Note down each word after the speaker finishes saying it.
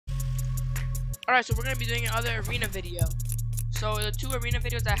Alright, so we're gonna be doing another arena video. So the 2 arena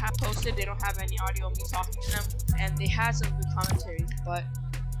videos I have posted, they don't have any audio of me talking to them, and they had some good commentaries, but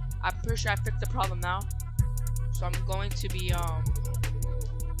I'm pretty sure I fixed the problem now. So I'm going to be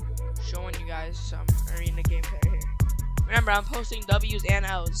showing you guys some arena gameplay here. Remember, I'm posting W's and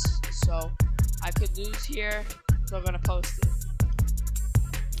L's, so I could lose here, so I'm gonna post it.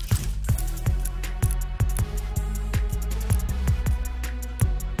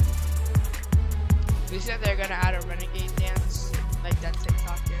 They said they're gonna add a renegade dance, like that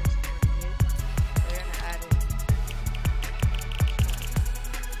TikTok dance. They're gonna add it.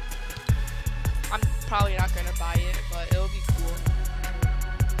 I'm probably not gonna buy it, but it'll be cool.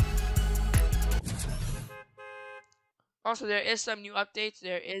 Also, there is some new updates.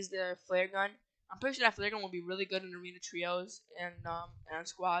 There is the flare gun. I'm pretty sure that flare gun will be really good in arena trios and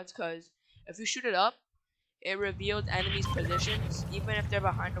squads, because if you shoot it up, it reveals enemies' positions, even if they're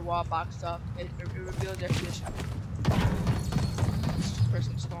behind the wall boxed up. It reveals their position. This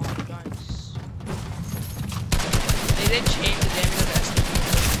person's throwing guns. They did change the damage of the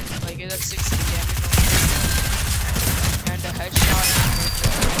SMG. Like, it does 60 damage on and the headshot.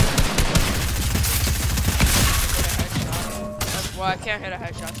 Well, I can't hit a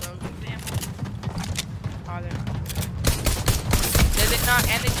headshot, so damn. Oh, they're not. They did not,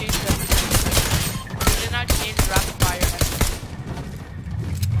 and they changed the did not change the rapid fire.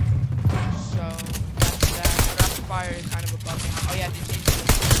 So that's that. Rapid fire is kind of a bug. Oh yeah, they changed it.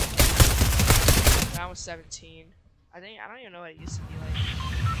 That was 17. I don't even know what it used to be like.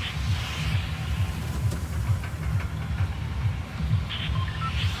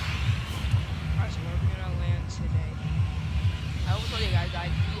 Alright, so where are we gonna land today? I always tell you guys that I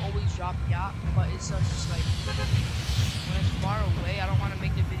do always drop yacht, but it's just like when it's far away, I don't want to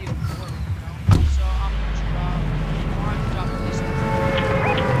make the video boring. So I'm gonna drop this one.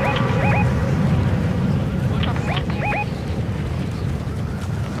 What the fuck?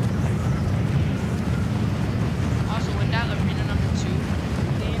 Also, when that arena number 2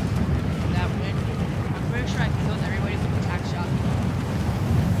 game, that win, I'm pretty sure I killed everybody with the attack shot.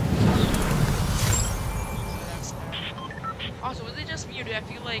 So that's that. Also, was it just me, or do I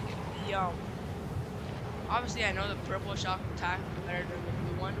feel like the obviously I know the purple shock attack better than the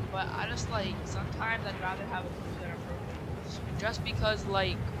blue one, but I just like sometimes I'd rather have a blue than a purple, just because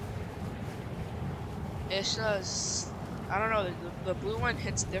like it's just I don't know, the blue one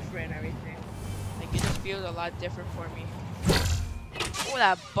hits different and everything. Like it just feels a lot different for me. Oh,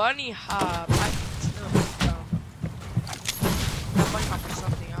 that bunny hop! I still dumb. That bunny hop is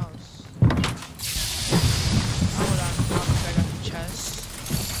something else. Hold on, I got the chest.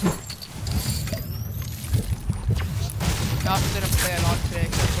 I also didn't play a lot today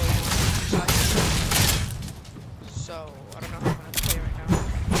except for so I don't know how I'm gonna play right now.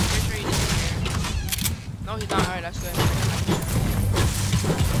 Pretty sure he didn't care. No, he's not. Alright, that's good.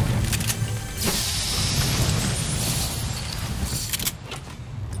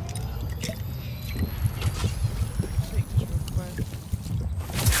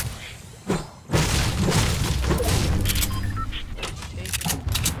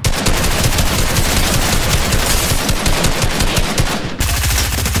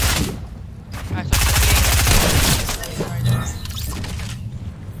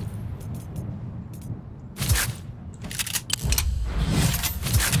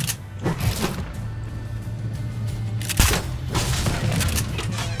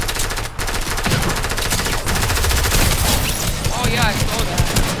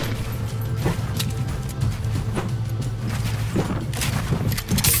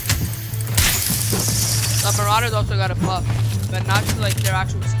 The Marauders also got a buff, but not to like their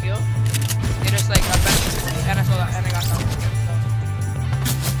actual skill. They just like and I saw that and I got that.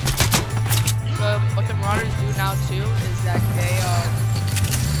 So what the Marauders do now too is that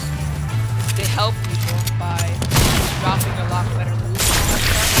they help people by dropping a lot better loot.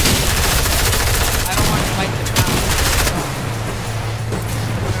 I don't want to fight them now.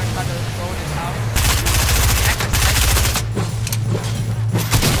 So we're gonna try to go in his house.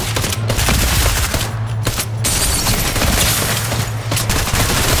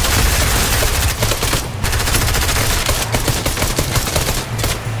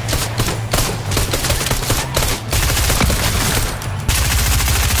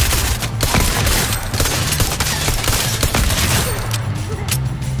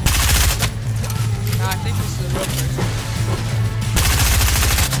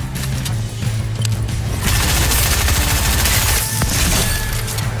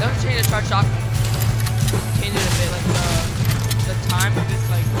 Charge shock change it a bit, like the time of it's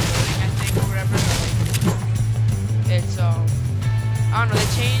like loading, I think, or whatever. Like, it's I don't know, they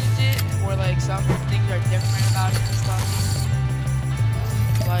changed changed it, or like some things are different about it and stuff.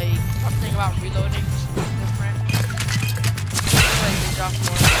 Like something about reloading is different. Like they drop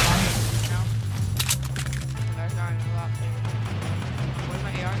more now. That's not a lot. Where's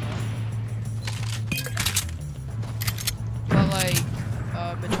my AR? But like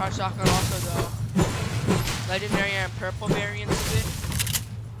the charge shotgun, also the legendary and purple variants of it,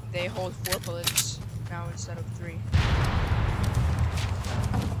 they hold 4 bullets now instead of 3.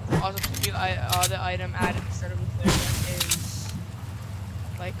 Also, the new other item added instead of the flare gun is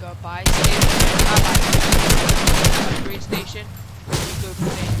like a buy station, not buy station, upgrade station. You could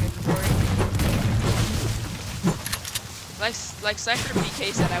put it in your inventory. Like Cypher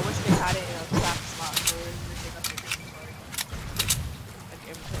BK said, I wish they had it in a trap slot so it would take up your inventory, like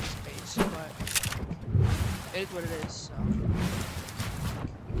inventory space. But it is what it is. So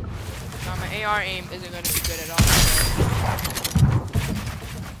now my AR aim isn't going to be good at all.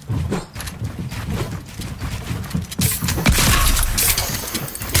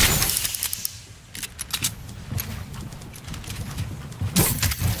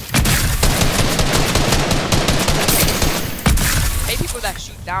 That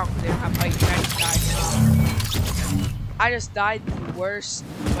shoot down because they don't have height. I just died the worst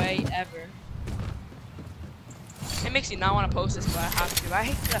way ever. It makes me not want to post this, but I have to. I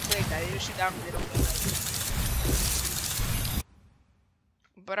hate that play like that. They just shoot down because they don't get height.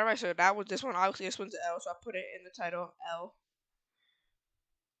 But alright, so that was this one. Obviously, this one's L, so I put it in the title L.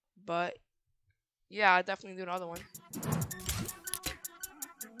 But yeah, I definitely do another one.